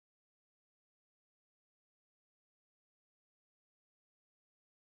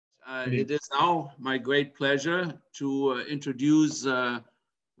It is now my great pleasure to introduce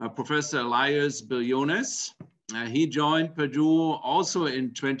Professor Ilias Bilionis. He joined Purdue also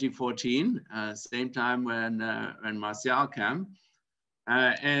in 2014, same time when Martial came,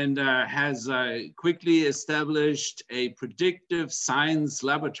 and has quickly established a predictive science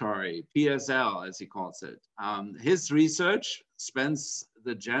laboratory, PSL as he calls it. His research spans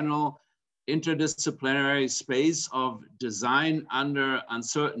the general interdisciplinary space of design under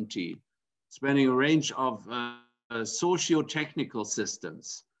uncertainty, spanning a range of socio-technical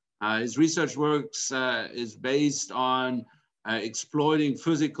systems. His research works is based on exploiting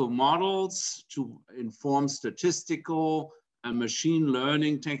physical models to inform statistical and machine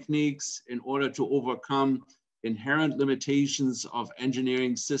learning techniques in order to overcome inherent limitations of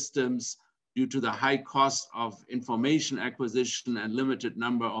engineering systems due to the high cost of information acquisition and limited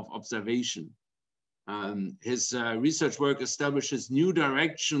number of observation. His research work establishes new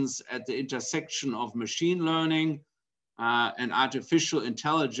directions at the intersection of machine learning and artificial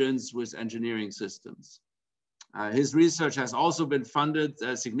intelligence with engineering systems. His research has also been funded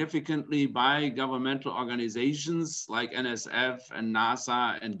significantly by governmental organizations like NSF and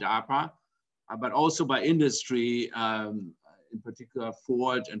NASA and DARPA, but also by industry, in particular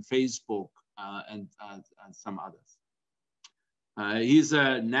Ford and Facebook and some others. He's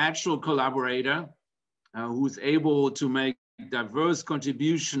a natural collaborator who's able to make diverse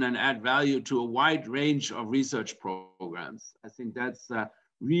contribution and add value to a wide range of research programs. I think that's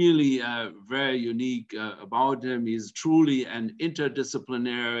really very unique about him. He's truly an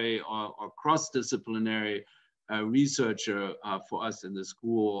interdisciplinary or cross-disciplinary researcher for us in the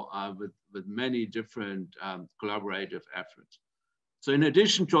school with many different collaborative efforts. So in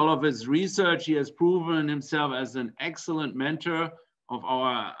addition to all of his research, he has proven himself as an excellent mentor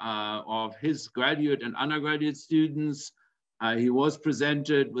of his graduate and undergraduate students. He was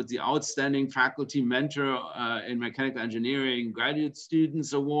presented with the Outstanding Faculty Mentor in Mechanical Engineering Graduate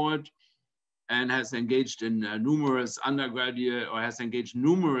Students Award, and has engaged in numerous undergraduate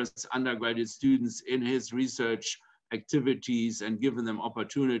students in his research activities and given them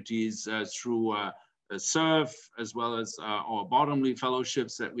opportunities through SURF, as well as our bottomly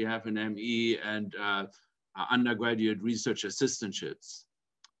fellowships that we have in ME and undergraduate research assistantships.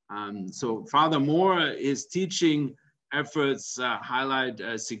 So furthermore, his teaching efforts highlight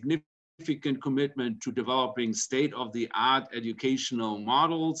a significant commitment to developing state-of-the-art educational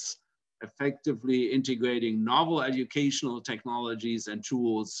models, effectively integrating novel educational technologies and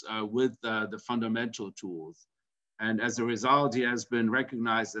tools with the fundamental tools. And as a result, he has been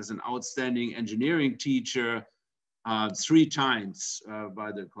recognized as an outstanding engineering teacher 3 times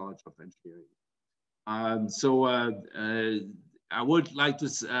by the College of Engineering. I would like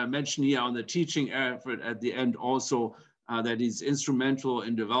to mention here on the teaching effort at the end also that he's instrumental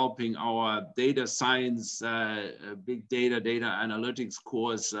in developing our data science, big data analytics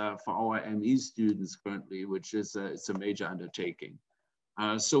course for our ME students currently, which is it's a major undertaking.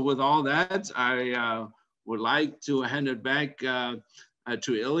 So with all that, I would like to hand it back to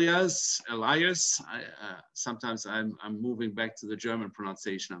Ilias. Sometimes I'm moving back to the German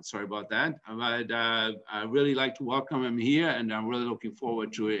pronunciation. I'm sorry about that. But I really like to welcome him here, and I'm really looking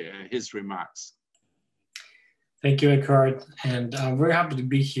forward to his remarks. Thank you, Earhart. And I'm very happy to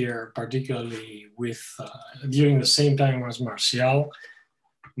be here, particularly with during the same time as Martial.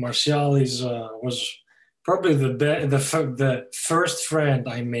 Martial was probably the first friend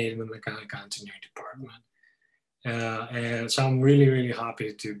I made in the mechanical engineering department. And so I'm really, really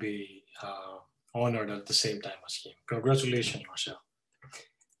happy to be honored at the same time as him. Congratulations, Marcel.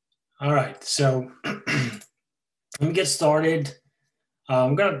 All right, so let me get started.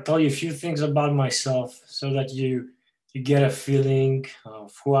 I'm gonna tell you a few things about myself so that you get a feeling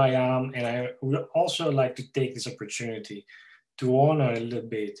of who I am. And I would also like to take this opportunity to honor a little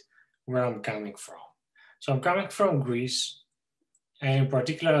bit where I'm coming from. So I'm coming from Greece, and in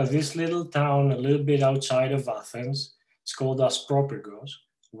particular, this little town a little bit outside of Athens. It's called Aspropyrgos,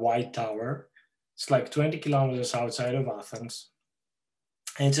 White Tower. It's like 20 kilometers outside of Athens.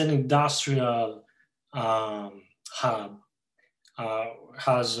 And it's an industrial hub.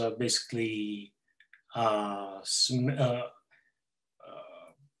 Has basically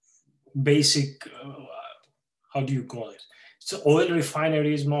basic, how do you call it? It's oil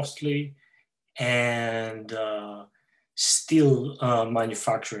refineries mostly, and steel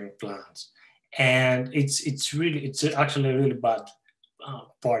manufacturing plants. And it's actually a really bad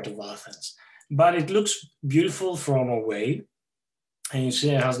part of Athens. But it looks beautiful from away. And you see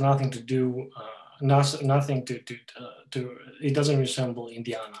it has nothing to do, it doesn't resemble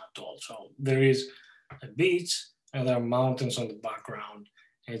Indiana at all. So there is a beach and there are mountains on the background.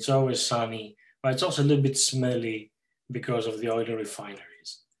 and it's always sunny, but it's also a little bit smelly because of the oil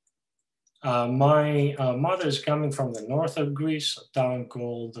refineries. My mother is coming from the north of Greece, a town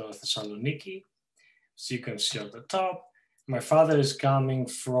called Thessaloniki, so you can see at the top. My father is coming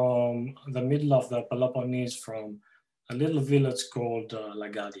from the middle of the Peloponnese, from a little village called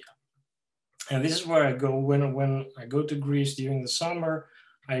Lagadia. And this is where I go when I go to Greece during the summer.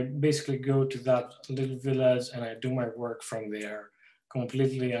 I basically go to that little village and I do my work from there,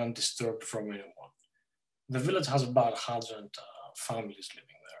 completely undisturbed from anyone. The village has about 100 families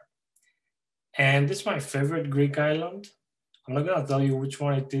living there. And this is my favorite Greek island. I'm not gonna tell you which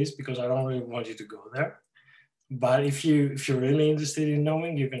one it is because I don't really want you to go there. But if you're really interested in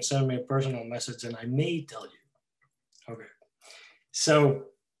knowing, you can send me a personal message and I may tell you. Okay. So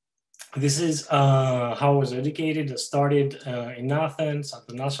this is how I was educated. I started in Athens at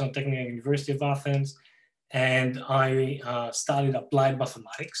the National Technical University of Athens, and I studied applied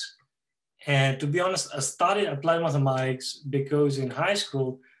mathematics. And to be honest, I studied applied mathematics because in high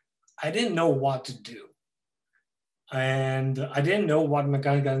school, I didn't know what to do. And I didn't know what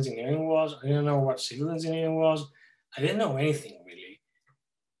mechanical engineering was. I didn't know what civil engineering was. I didn't know anything really.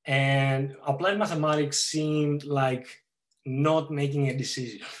 And applied mathematics seemed like not making a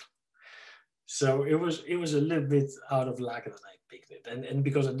decision. So it was a little bit out of luck that I picked it, and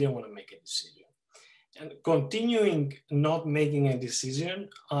because I didn't want to make a decision. And continuing not making a decision,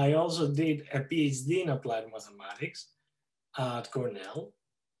 I also did a PhD in applied mathematics at Cornell.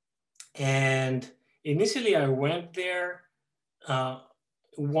 And initially I went there,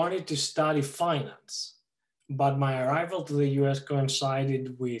 wanted to study finance, but my arrival to the US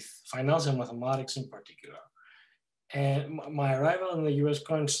coincided with financial mathematics in particular. And my arrival in the US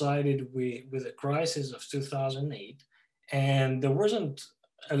coincided with the crisis of 2008. And there wasn't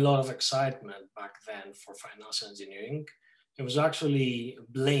a lot of excitement back then for financial engineering. It was actually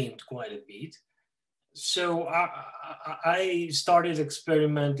blamed quite a bit. So I started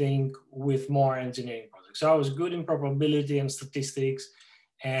experimenting with more engineering projects. So I was good in probability and statistics.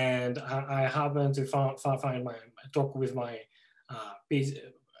 And I happened to talk with my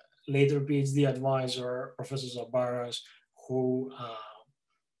later PhD advisor, Professor Zabaras, who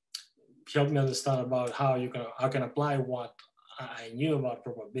helped me understand about how I can apply what I knew about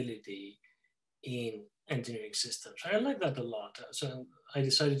probability in engineering systems. I like that a lot. So I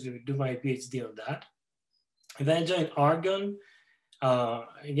decided to do my PhD on that. And then I joined Argonne.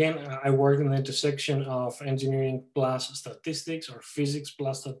 Again, I worked in the intersection of engineering plus statistics, or physics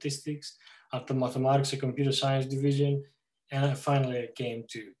plus statistics, at the mathematics and computer science division. And finally I came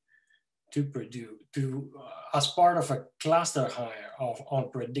to Purdue as part of a cluster hire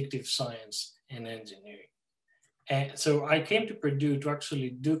on predictive science and engineering. And so I came to Purdue to actually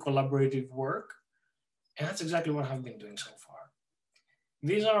do collaborative work, and that's exactly what I've been doing so far.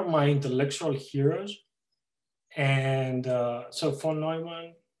 These are my intellectual heroes. And so von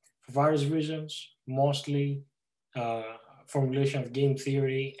Neumann, for various reasons, mostly formulation of game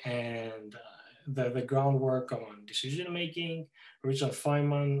theory and the groundwork on decision-making. Richard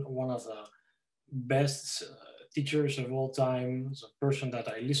Feynman, one of the best teachers of all time, is a person that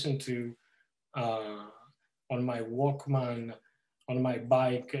I listen to on my Walkman, on my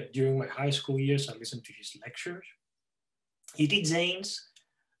bike during my high school years. I listened to his lectures. E.T. Jaynes,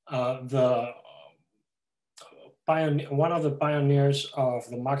 one of the pioneers of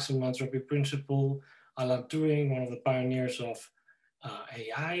the maximum entropy principle. Alan Turing, one of the pioneers of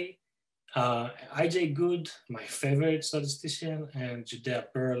AI. I.J. Good, my favorite statistician, and Judea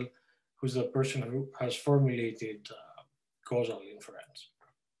Pearl, who's the person who has formulated causal inference.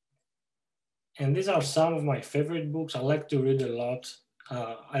 And these are some of my favorite books. I like to read a lot.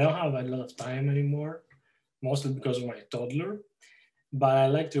 I don't have a lot of time anymore, mostly because of my toddler, but I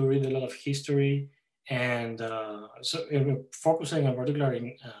like to read a lot of history, and so focusing in particular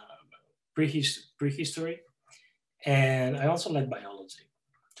in prehistory. And I also like biology.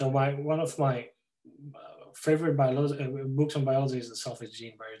 So one of my favorite books on biology is The Selfish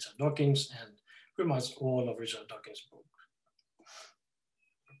Gene by Richard Dawkins, and pretty much all of Richard Dawkins' books.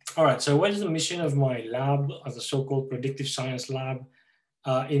 All right, so what is the mission of my lab, as a so-called predictive science lab?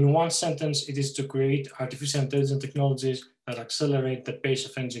 In one sentence, it is to create artificial intelligence technologies that accelerate the pace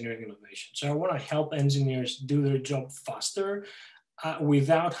of engineering innovation. So I want to help engineers do their job faster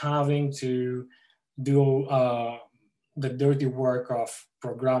without having to do the dirty work of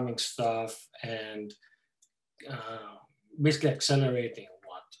programming stuff and basically accelerating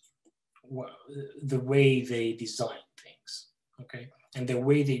the way they design things, okay? And the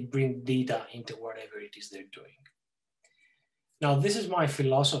way they bring data into whatever it is they're doing. Now, this is my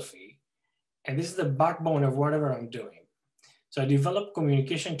philosophy, and this is the backbone of whatever I'm doing. So I developed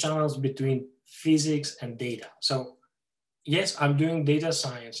communication channels between physics and data. So yes, I'm doing data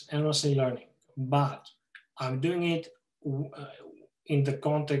science and machine learning, but I'm doing it in the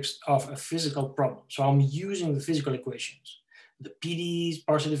context of a physical problem. So I'm using the physical equations, the PDEs,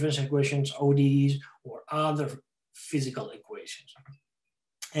 partial differential equations, ODEs, or other physical equations.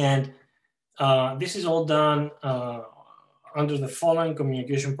 And this is all done under the following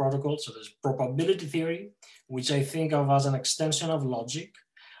communication protocols. So there's probability theory, which I think of as an extension of logic,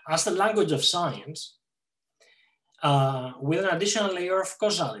 as the language of science, with an additional layer of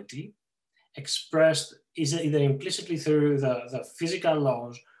causality expressed either implicitly through the physical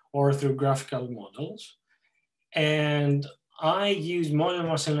laws or through graphical models. And I use modern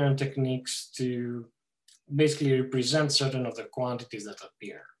machine learning techniques to basically represent certain of the quantities that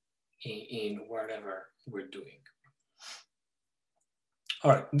appear in whatever we're doing.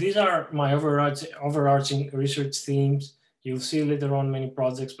 All right, these are my overarching research themes. You'll see later on many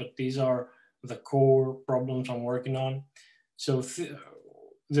projects, but these are the core problems I'm working on. So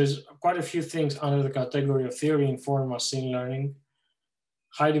there's quite a few things under the category of theory-informed machine learning.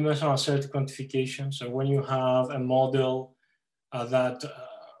 High-dimensional assertive quantification. So when you have a model that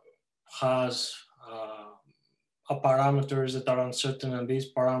has parameters that are uncertain, and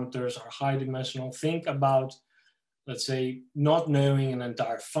these parameters are high-dimensional, think about, let's say, not knowing an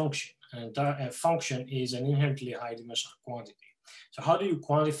entire function. A function is an inherently high-dimensional quantity. So how do you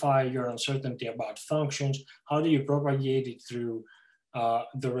quantify your uncertainty about functions? How do you propagate it through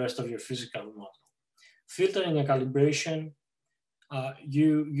the rest of your physical model? Filtering and calibration.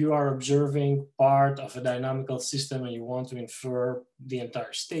 You are observing part of a dynamical system and you want to infer the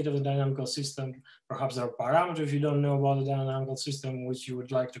entire state of the dynamical system. Perhaps there are parameters you don't know about the dynamical system which you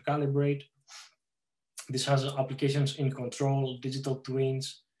would like to calibrate. This has applications in control, digital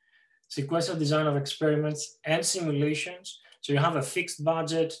twins, sequential design of experiments and simulations. So you have a fixed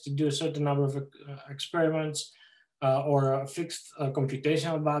budget to do a certain number of experiments or a fixed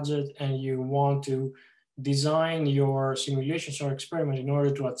computational budget, and you want to design your simulations or experiment in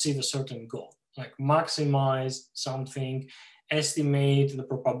order to achieve a certain goal, like maximize something, estimate the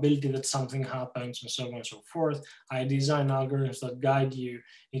probability that something happens, and so on and so forth. I design algorithms that guide you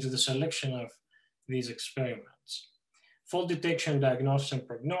into the selection of these experiments. Fault detection, diagnosis, and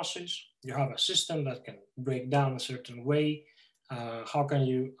prognosis. You have a system that can break down a certain way. How can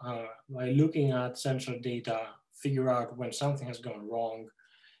you, by looking at sensor data, figure out when something has gone wrong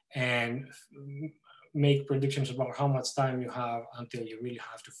and make predictions about how much time you have until you really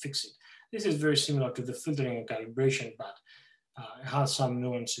have to fix it. This is very similar to the filtering and calibration, but it has some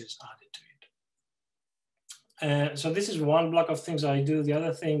nuances added to it. So this is one block of things I do. The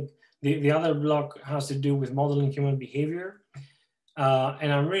other thing, the other block has to do with modeling human behavior.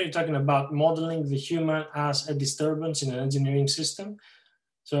 And I'm really talking about modeling the human as a disturbance in an engineering system.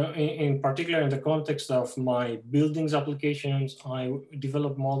 So in particular, in the context of my buildings applications, I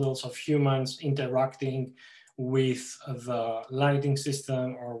develop models of humans interacting with the lighting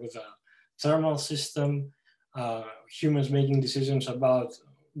system or with a thermal system, humans making decisions about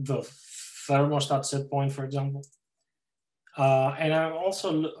the thermostat set point, for example. And I'm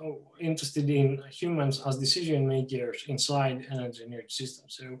also interested in humans as decision makers inside an engineered system.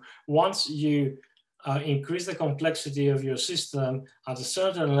 So once you increase the complexity of your system at a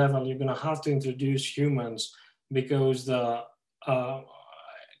certain level, you're going to have to introduce humans because the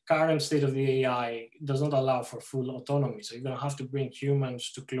current state of the AI does not allow for full autonomy. So you're going to have to bring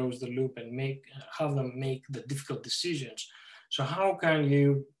humans to close the loop and have them make the difficult decisions. So how can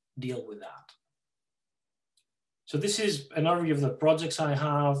you deal with that? So this is an overview of the projects I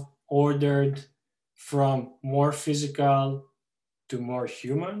have ordered from more physical to more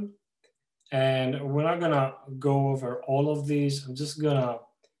human. And we're not gonna go over all of these. I'm just gonna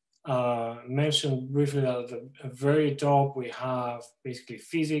mention briefly that at the very top, we have basically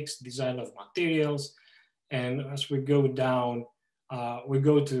physics, design of materials. And as we go down, we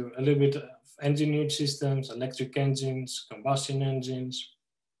go to a little bit of engineered systems, electric engines, combustion engines,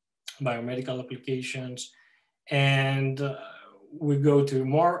 biomedical applications. And we go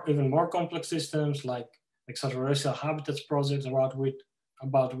to even more complex systems like extraterrestrial habitats projects about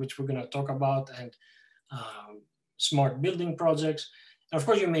which we're going to talk about, and smart building projects. And of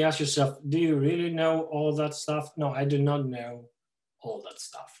course, you may ask yourself, do you really know all that stuff? No, I do not know all that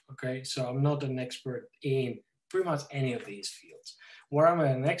stuff, okay? So I'm not an expert in pretty much any of these fields. What I'm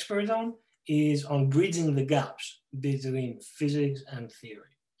an expert on is on bridging the gaps between physics and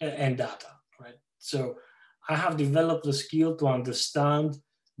theory and data, right? So I have developed the skill to understand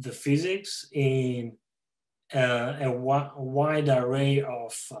the physics in a wide array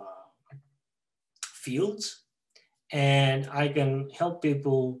of fields, and I can help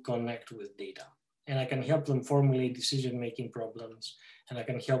people connect with data, and I can help them formulate decision-making problems, and I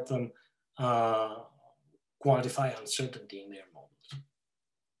can help them quantify uncertainty in their models.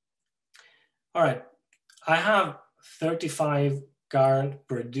 All right, I have 35 current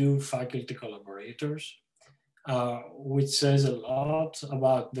Purdue faculty collaborators, which says a lot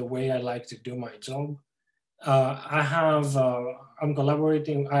about the way I like to do my job. I'm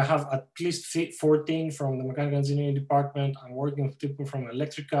collaborating, I have at least 14 from the mechanical engineering department. I'm working with people from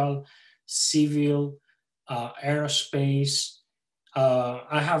electrical, civil, aerospace.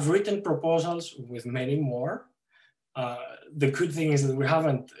 I have written proposals with many more. The good thing is that we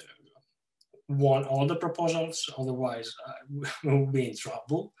haven't won all the proposals, otherwise we'll be in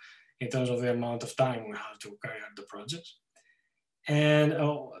trouble in terms of the amount of time we have to carry out the projects. And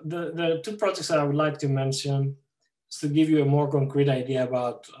the two projects that I would like to mention is to give you a more concrete idea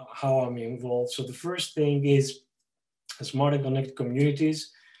about how I'm involved. So the first thing is a Smart and Connected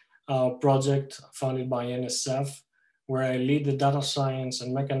Communities project funded by NSF, where I lead the data science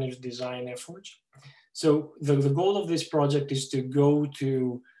and mechanism design efforts. So the goal of this project is to go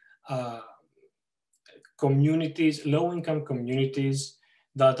to communities, low-income communities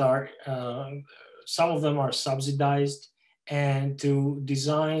that are, some of them are subsidized, and to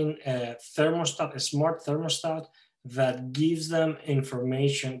design a thermostat, a smart thermostat that gives them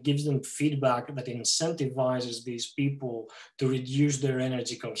information, gives them feedback that incentivizes these people to reduce their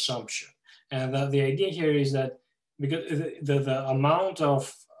energy consumption. And the idea here is that because the amount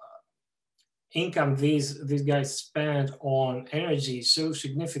of income these guys spend on energy is so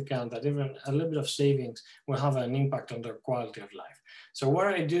significant that even a little bit of savings will have an impact on their quality of life. So what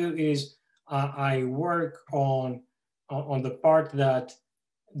I do is I work on the part that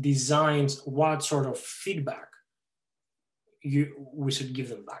designs what sort of feedback we should give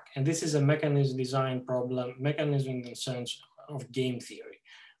them back. And this is a mechanism design problem, mechanism in the sense of game theory.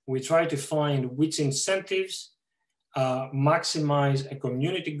 We try to find which incentives maximize a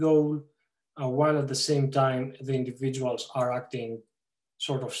community goal, while at the same time the individuals are acting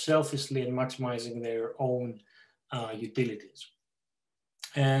sort of selfishly and maximizing their own utilities.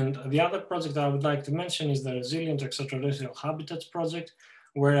 And the other project I would like to mention is the Resilient Extraterrestrial Habitats project,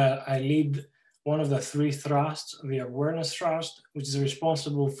 where I lead one of the three thrusts, the awareness thrust, which is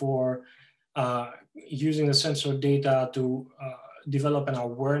responsible for using the sensor data to develop an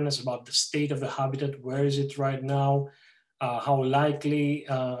awareness about the state of the habitat. Where is it right now? How likely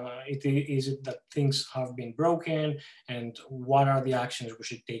is it that things have been broken, and what are the actions we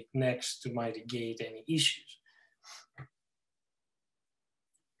should take next to mitigate any issues?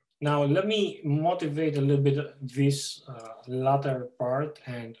 Now, let me motivate a little bit this latter part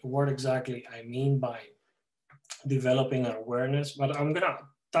and what exactly I mean by developing an awareness, but I'm gonna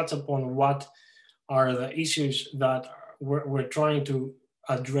touch upon what are the issues that we're trying to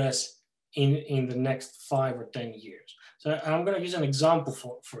address in the next 5 or 10 years. So I'm gonna use an example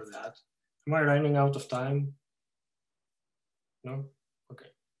for that. Am I running out of time? No? Okay.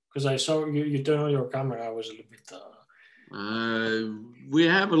 Because I saw you turn on your camera, I was a little bit... we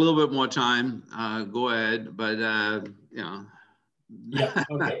have a little bit more time. Go ahead, but you know. Yeah,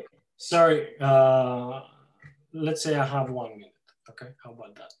 okay. Sorry. Let's say I have 1 minute. Okay, how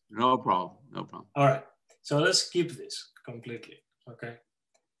about that? No problem, no problem. All right, so let's skip this completely, okay?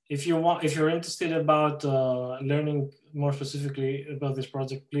 If you're interested about learning more specifically about this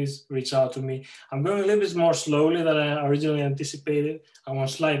project, please reach out to me. I'm going a little bit more slowly than I originally anticipated. I'm on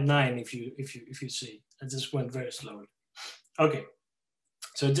slide 9 if you see. I just went very slowly. Okay,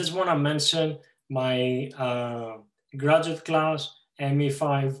 so I just want to mention my graduate class, ME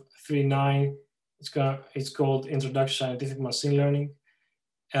 539. It's called Introduction to Scientific Machine Learning.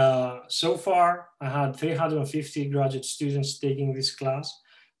 So far, I had 350 graduate students taking this class.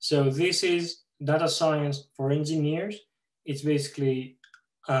 So this is data science for engineers. It's basically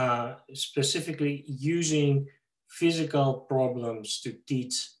specifically using physical problems to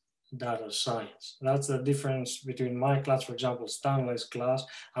teach data science. That's the difference between my class, for example, Stanley's class.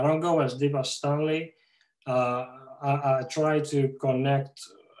 I don't go as deep as Stanley. I try to connect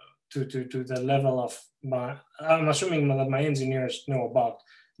to the level of I'm assuming that my engineers know about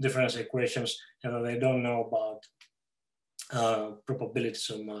differential equations and that they don't know about probability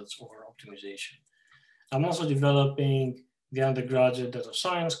so much or optimization. I'm also developing the undergraduate data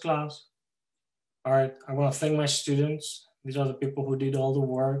science class. All right, I want to thank my students. These are the people who did all the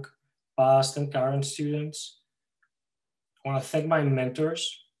work, past and current students. I want to thank my mentors.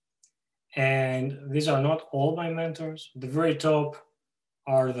 And these are not all my mentors. The very top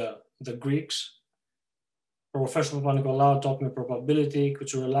are the Greeks. Professor Panicolaou taught me probability.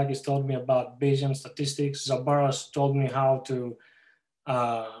 Kouchourelakis taught me about Bayesian statistics. Zabaras taught me how to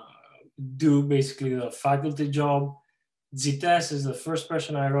do basically the faculty job. Zites is the first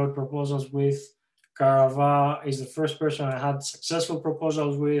person I wrote proposals with. Karava is the first person I had successful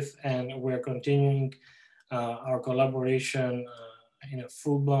proposals with, and we're continuing our collaboration in a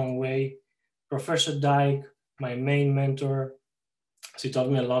full-blown way. Professor Dyke, my main mentor, she taught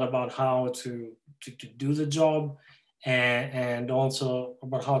me a lot about how to do the job, and also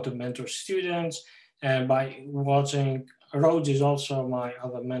about how to mentor students. And by watching, Rhodes is also my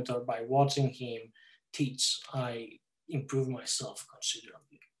other mentor. By watching him teach, I improved myself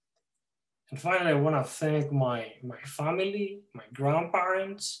considerably. And finally, I want to thank my family, my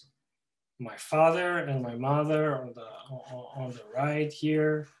grandparents, my father and my mother on the right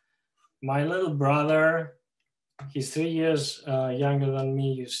here, my little brother. He's 3 years younger than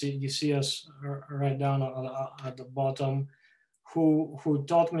me. You see us right down at the bottom, who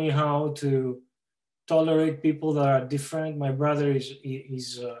taught me how to tolerate people that are different. My brother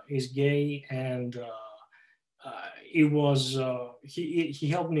is gay, and he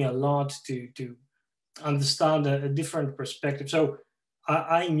helped me a lot to understand a different perspective. So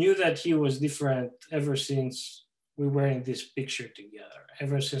I knew that he was different ever since we were in this picture together,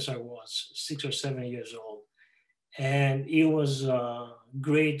 ever since I was 6 or 7 years old. And it was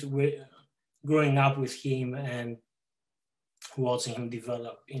great growing up with him and watching him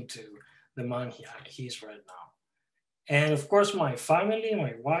develop into the man he is right now. And of course, my family,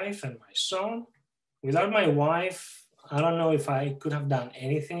 my wife and my son. Without my wife, I don't know if I could have done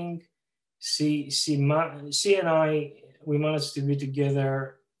anything. She and I, we managed to be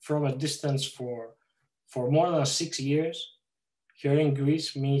together from a distance for more than 6 years, here in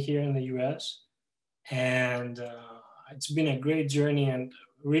Greece, me here in the US. And it's been a great journey, and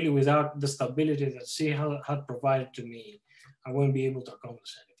really without the stability that she had provided to me, I wouldn't be able to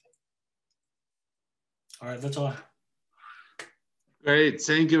accomplish anything. All right, that's all I have. Great,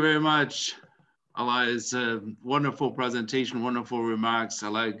 thank you very much, Elias. Wonderful presentation, wonderful remarks. I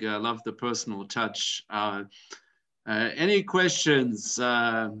love the personal touch. Any questions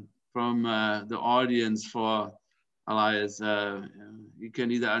from the audience for Elias? You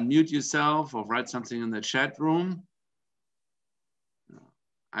can either unmute yourself or write something in the chat room.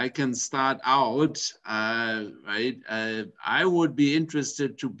 I can start out, right? I would be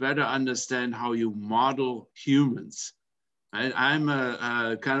interested to better understand how you model humans. I'm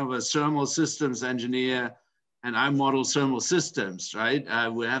a kind of a thermal systems engineer, and I model thermal systems, right?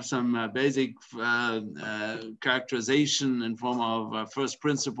 We have some basic characterization in form of first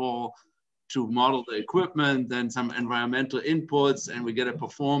principle to model the equipment, then some environmental inputs, and we get a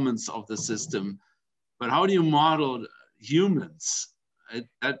performance of the system. But how do you model humans?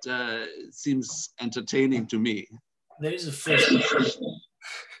 That seems entertaining to me. There is a first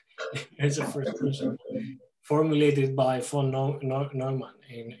there's a first principle formulated by von Neumann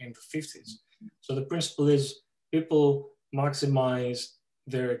in the 50s. So the principle is people maximize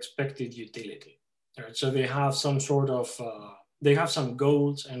their expected utility. Right? So they have some sort of, they have some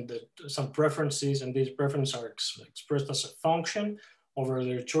goals and some preferences, and these preferences are expressed as a function over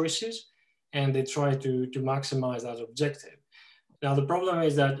their choices, and they try to maximize that objective. Now, the problem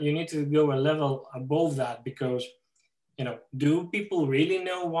is that you need to go a level above that, because, you know, do people really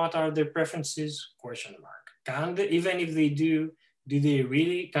know what are their preferences? Question mark. Can they, even if they do they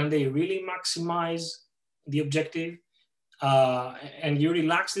really, can they really maximize the objective? And you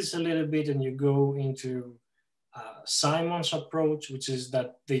relax this a little bit and you go into Simon's approach, which is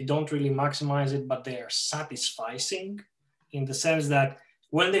that they don't really maximize it, but they are satisficing, in the sense that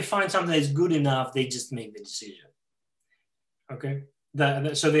when they find something that's good enough, they just make the decision. Okay,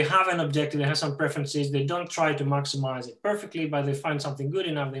 so they have an objective, they have some preferences, they don't try to maximize it perfectly, but they find something good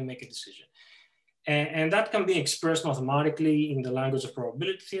enough, they make a decision. And that can be expressed mathematically in the language of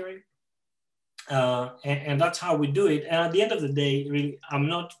probability theory. And that's how we do it. And at the end of the day, really,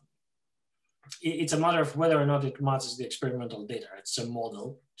 it's a matter of whether or not it matches the experimental data. It's a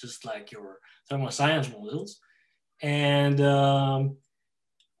model, just like your thermal science models. And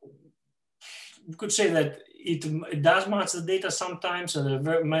we could say that it does match the data sometimes, and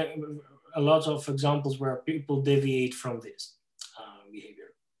there are a lot of examples where people deviate from this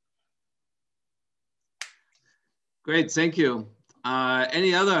behavior. Great, thank you.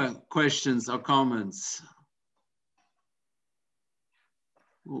 Any other questions or comments?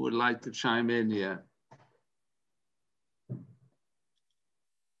 Who would like to chime in here?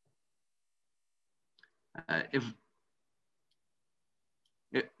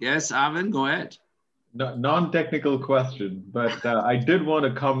 Yes, Arvin, go ahead. Non-technical question, but I did want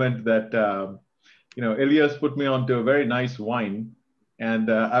to comment that Ilias put me onto a very nice wine,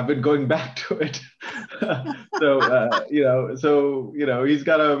 and I've been going back to it. So he's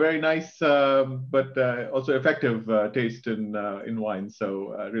got a very nice but also effective taste in wine.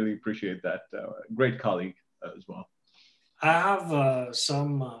 So I really appreciate that. Great colleague as well. I have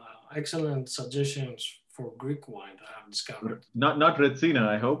some excellent suggestions for Greek wine that I have discovered. Not Retsina,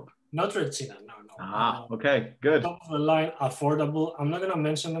 I hope. Not Retsina, no. Okay, good. Top of the line, affordable. I'm not going to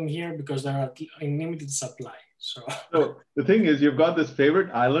mention them here because they're in limited supply. So the thing is, you've got this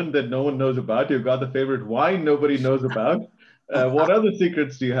favorite island that no one knows about. You've got the favorite wine nobody knows about. What other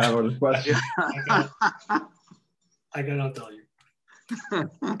secrets do you have, or the question? I cannot tell you.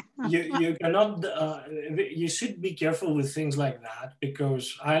 You cannot. You should be careful with things like that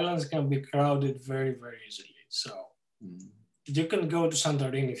because islands can be crowded very, very easily. So you can go to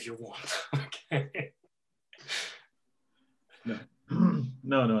Santorini if you want. Okay.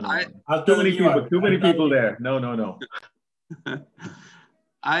 No. Too many people there. No.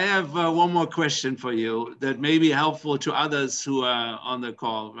 I have one more question for you that may be helpful to others who are on the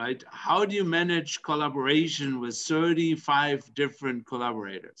call, right? How do you manage collaboration with 35 different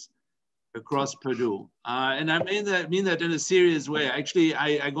collaborators across Purdue? And I mean that in a serious way. Actually,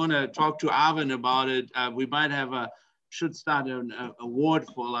 I'm going to talk to Arvin about it. We might should start an award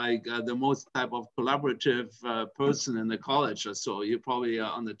for like the most type of collaborative person in the college or so. You're probably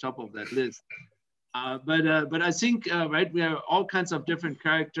on the top of that list. But I think, right, we have all kinds of different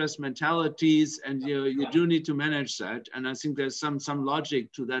characters, mentalities, and you do need to manage that. And I think there's some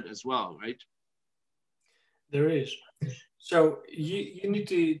logic to that as well, right? There is. So you need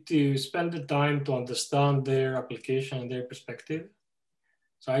to spend the time to understand their application and their perspective.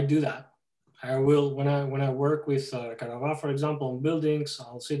 So I do that. I will, when I work with Carava, for example, on buildings,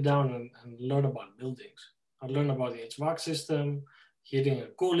 I'll sit down and learn about buildings. I'll learn about the HVAC system, heating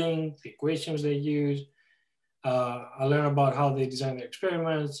and cooling, the equations they use. I learn about how they design their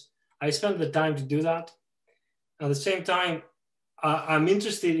experiments. I spend the time to do that. At the same time, I'm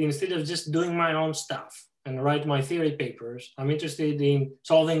interested in, instead of just doing my own stuff and write my theory papers, I'm interested in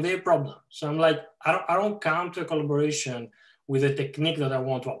solving their problem. So I'm like, I don't come to a collaboration with a technique that I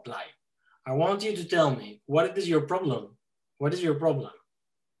want to apply. I want you to tell me, what is your problem? What is your problem?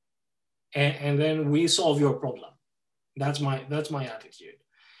 And then we solve your problem. That's my attitude.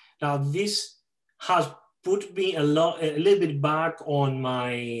 Now, this has put me a little bit back on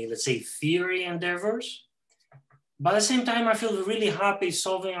my, let's say, theory endeavors. But at the same time, I feel really happy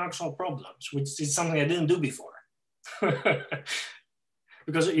solving actual problems, which is something I didn't do before.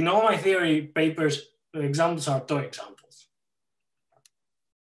 Because in all my theory papers, the examples are toy examples.